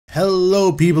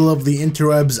Hello people of the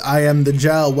interwebs, I am the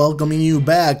Gel, welcoming you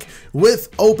back with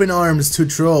open arms to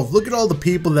Trove. Look at all the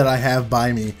people that I have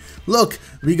by me. Look,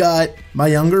 we got my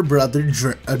younger brother,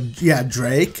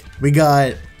 Drake. We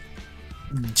got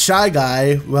Shy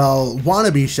Guy, well,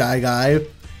 wannabe Shy Guy.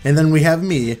 And then we have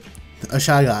me, a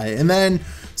Shy Guy. And then,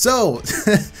 so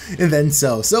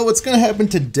what's gonna happen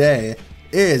today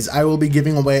is I will be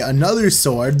giving away another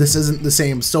sword. This isn't the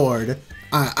same sword.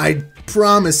 I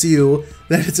promise you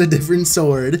that it's a different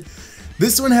sword.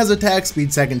 This one has attack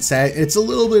speed second set. It's a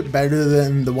little bit better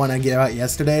than the one I gave out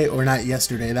yesterday, or not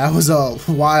yesterday, that was a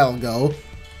while ago.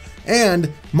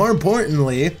 And more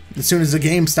importantly, as soon as the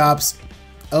game stops,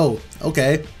 as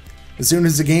soon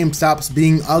as the game stops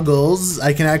being uggles,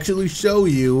 I can actually show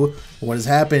you what has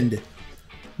happened.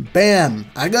 Bam!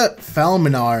 I got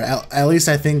Falminar, at least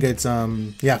I think it's,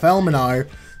 Falminar.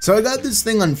 So I got this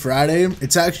thing on Friday.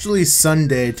 It's actually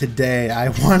Sunday today. I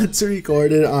wanted to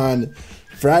record it on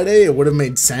Friday. It would have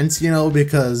made sense, you know,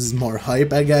 because more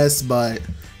hype, I guess. But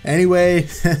anyway,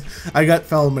 I got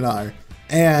Falminar.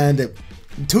 And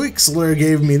Twixler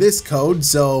gave me this code,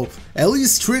 so at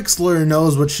least Twixler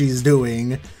knows what she's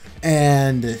doing.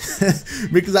 And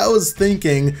because I was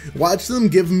thinking, watch them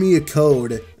give me a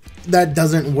code that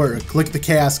doesn't work, like the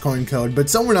Chaos Coin code, but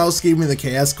someone else gave me the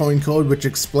Chaos Coin code, which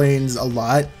explains a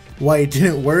lot why it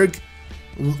didn't work.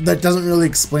 That doesn't really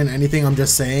explain anything, I'm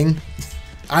just saying.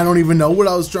 I don't even know what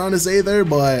I was trying to say there,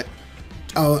 but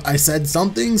I said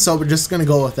something, so we're just gonna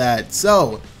go with that.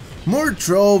 So, more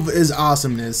Trove is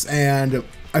awesomeness, and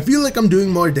I feel like I'm doing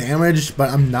more damage,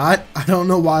 but I'm not. I don't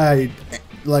know why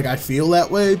I feel that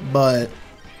way, but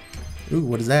ooh,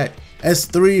 what is that?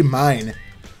 S3 mine.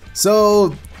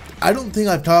 So I don't think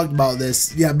I've talked about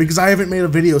this, because I haven't made a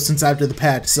video since after the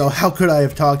patch, so how could I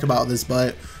have talked about this?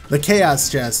 But the Chaos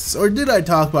Chests, or did I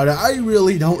talk about it? I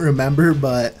really don't remember,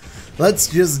 but let's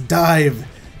just dive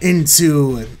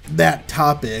into that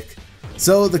topic.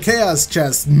 So the Chaos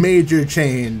Chest, major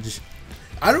change.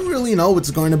 I don't really know what's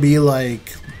going to be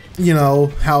like, you know,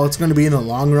 how it's going to be in the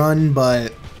long run,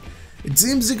 but it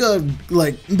seems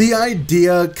like the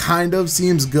idea kind of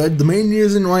seems good. The main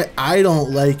reason why I don't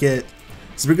like it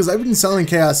is because I've been selling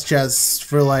Chaos Chests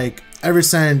for like ever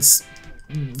since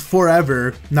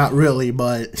forever. Not really,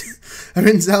 but I've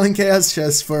been selling Chaos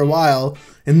Chests for a while,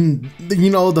 and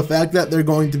you know, the fact that they're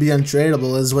going to be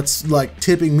untradeable is what's like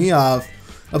tipping me off.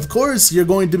 Of course you're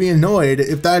going to be annoyed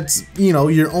if that's, you know,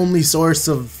 your only source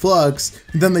of flux,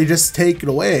 then they just take it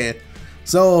away.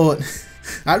 So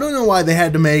I don't know why they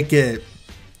had to make it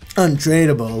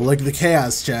untradeable, like the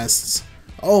Chaos Chests.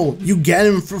 Oh, you get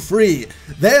them for free.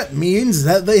 That means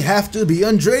that they have to be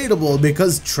untradeable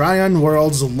because Tryon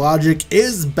World's logic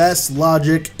is best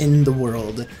logic in the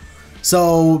world.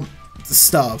 So,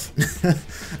 stuff.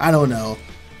 I don't know.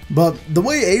 But the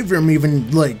way Avram even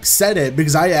like said it,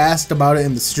 because I asked about it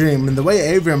in the stream, and the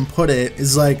way Avram put it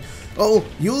is like, oh,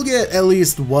 you'll get at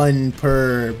least one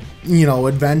per, you know,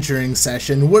 adventuring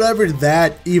session, whatever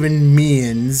that even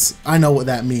means. I know what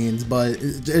that means, but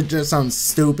it just sounds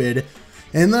stupid.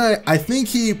 And then I think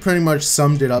he pretty much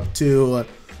summed it up to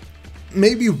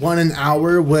maybe 1 an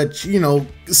hour, which, you know,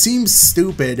 seems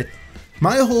stupid.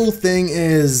 My whole thing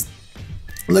is,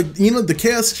 like, you know, the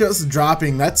Chaos Chest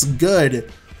dropping, that's good,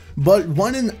 but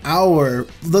 1 an hour,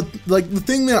 the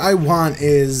thing that I want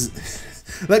is,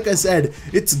 like I said,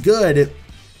 it's good.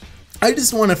 I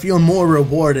just want to feel more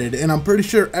rewarded, and I'm pretty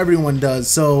sure everyone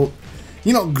does. So,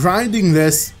 you know, grinding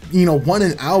this, you know, 1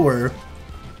 an hour,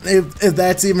 if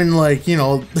that's even like, you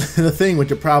know, the thing,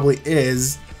 which it probably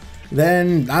is,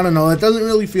 then I don't know, it doesn't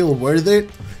really feel worth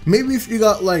it. Maybe if you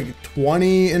got like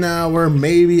 20 an hour,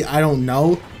 maybe, I don't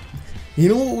know. You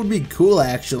know what would be cool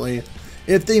actually?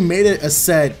 If they made it a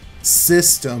set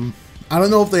system. I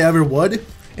don't know if they ever would,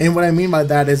 and what I mean by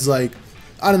that is like,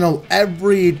 I don't know,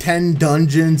 every 10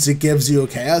 dungeons it gives you a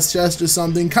Chaos Chest or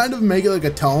something, kind of make it like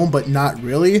a tome, but not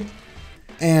really.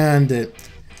 And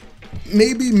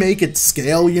maybe make it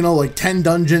scale, you know, like 10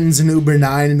 dungeons in Uber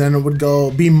 9, and then it would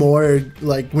be more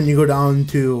like when you go down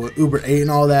to Uber 8 and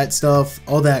all that stuff,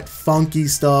 all that funky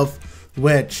stuff,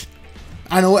 which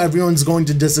I know everyone's going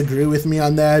to disagree with me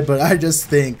on that, but I just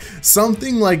think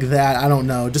something like that, I don't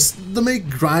know, just to make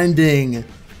grinding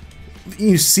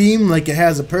you seem like it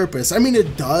has a purpose. I mean,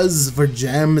 it does for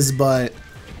gems, but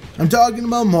I'm talking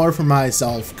about more for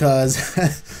myself, because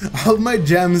all of my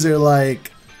gems are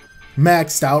like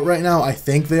maxed out right now. I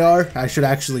think they are. I should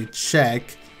actually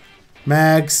check.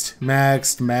 Maxed, wait,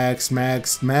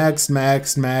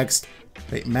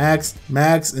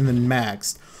 maxed, and then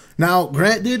maxed. Now,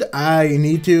 granted, I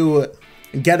need to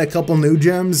get a couple new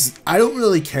gems. I don't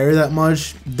really care that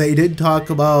much. They did talk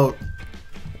about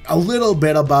a little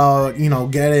bit about, you know,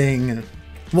 getting,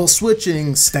 well,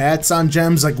 switching stats on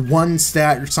gems, like one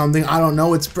stat or something. I don't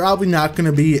know. It's probably not going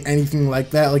to be anything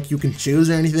like that, like you can choose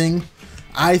or anything.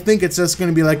 I think it's just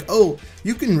going to be like, oh,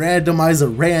 you can randomize a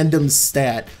random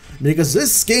stat because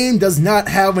this game does not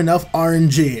have enough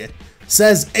RNG,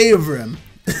 says Avram.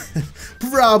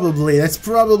 Probably. That's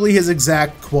probably his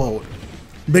exact quote.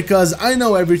 Because I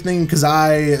know everything because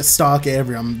I stalk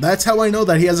Avram. That's how I know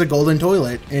that he has a golden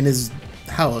toilet in his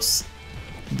house.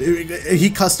 He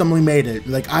customly made it.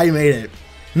 Like, I made it.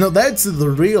 No, that's the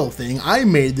real thing. I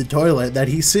made the toilet that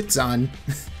he sits on.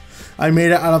 I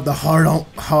made it out of the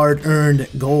hard-earned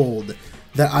gold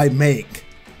that I make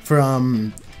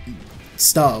from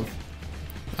stuff.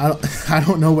 I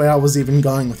don't know where I was even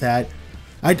going with that.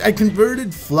 I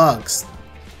converted flux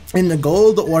into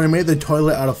gold, or I made the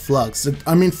toilet out of flux.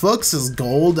 I mean, flux is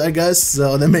gold, I guess,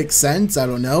 so that makes sense. I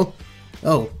don't know.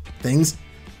 Oh, things.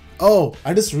 Oh,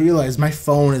 I just realized my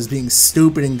phone is being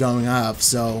stupid and going off,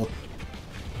 so...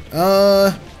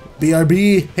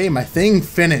 BRB, hey, my thing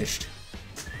finished.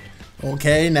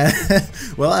 Okay, now,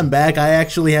 well, I'm back. I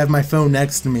actually have my phone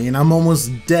next to me, and I'm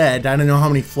almost dead. I don't know how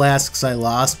many flasks I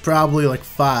lost. Probably like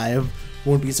 5.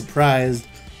 Won't be surprised.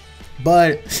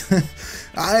 But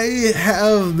I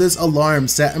have this alarm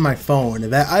set in my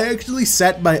phone that I actually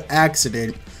set by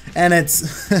accident, and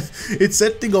it's it's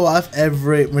set to go off it's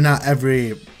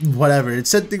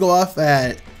set to go off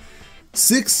at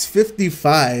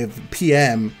 6:55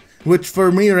 p.m., which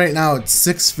for me right now it's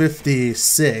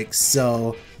 6:56,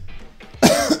 so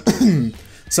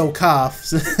so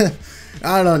cough.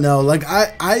 I don't know, like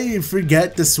I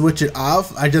forget to switch it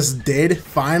off. I just did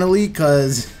finally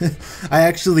because I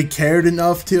actually cared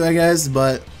enough to, I guess.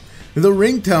 But the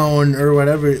ringtone or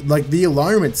whatever, like the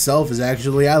alarm itself is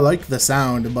actually, I like the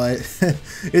sound, but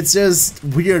it's just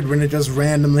weird when it just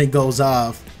randomly goes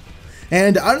off.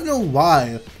 And I don't know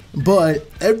why, but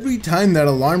every time that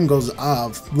alarm goes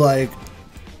off, like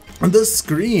the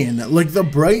screen, like the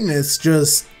brightness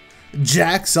just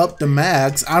jacks up to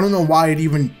max. I don't know why it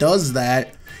even does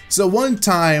that. So one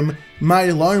time my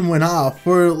alarm went off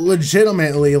for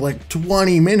legitimately like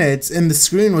 20 minutes and the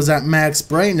screen was at max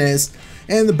brightness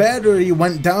and the battery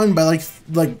went down by like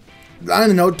I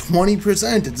don't know,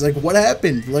 20%. It's like, what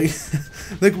happened? Like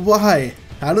like why?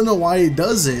 I don't know why it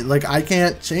does it. Like, I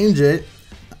can't change it.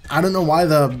 I don't know why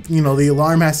the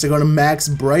alarm has to go to max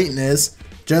brightness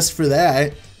just for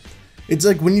that. It's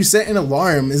like when you set an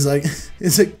alarm, it's like,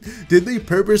 did they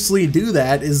purposely do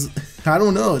that? I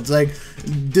don't know. It's like,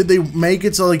 did they make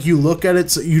it so like you look at it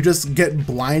so you just get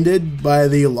blinded by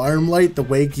the alarm light to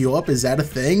wake you up? Is that a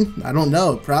thing? I don't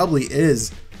know. It probably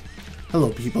is. Hello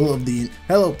people.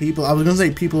 I was gonna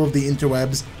say people of the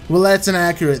interwebs. Well, that's an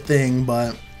accurate thing,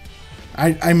 but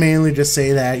I mainly just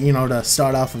say that, you know, to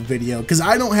start off a video, because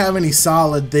I don't have any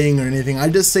solid thing or anything. I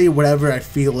just say whatever I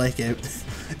feel like it.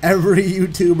 Every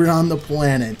YouTuber on the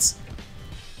planet.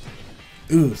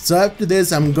 Ooh, so after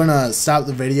this, I'm gonna stop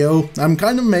the video. I'm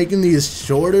kind of making these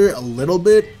shorter a little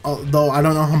bit, although I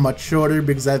don't know how much shorter,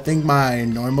 because I think my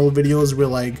normal videos were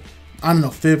like, I don't know,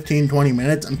 15-20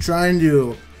 minutes. I'm trying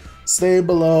to stay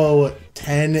below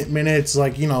 10 minutes,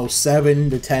 like, you know, 7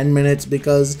 to 10 minutes,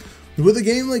 because with a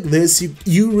game like this,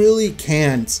 you really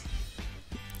can't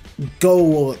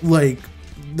go like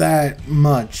that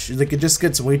much. Like, it just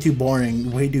gets way too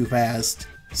boring way too fast.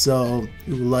 So,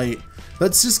 light.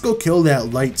 Let's just go kill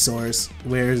that light source.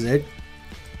 Where is it?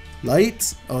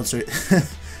 Light? Oh, it's right.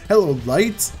 Hello,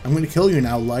 light. I'm gonna kill you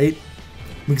now, light,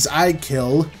 because I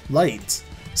kill light.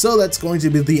 So that's going to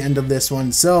be the end of this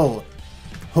one. So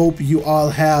hope you all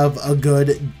have a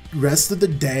good rest of the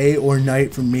day or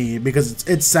night for me, because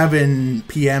it's 7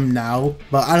 p.m. now,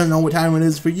 but I don't know what time it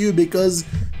is for you because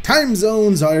time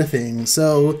zones are a thing.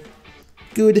 So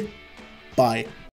goodbye.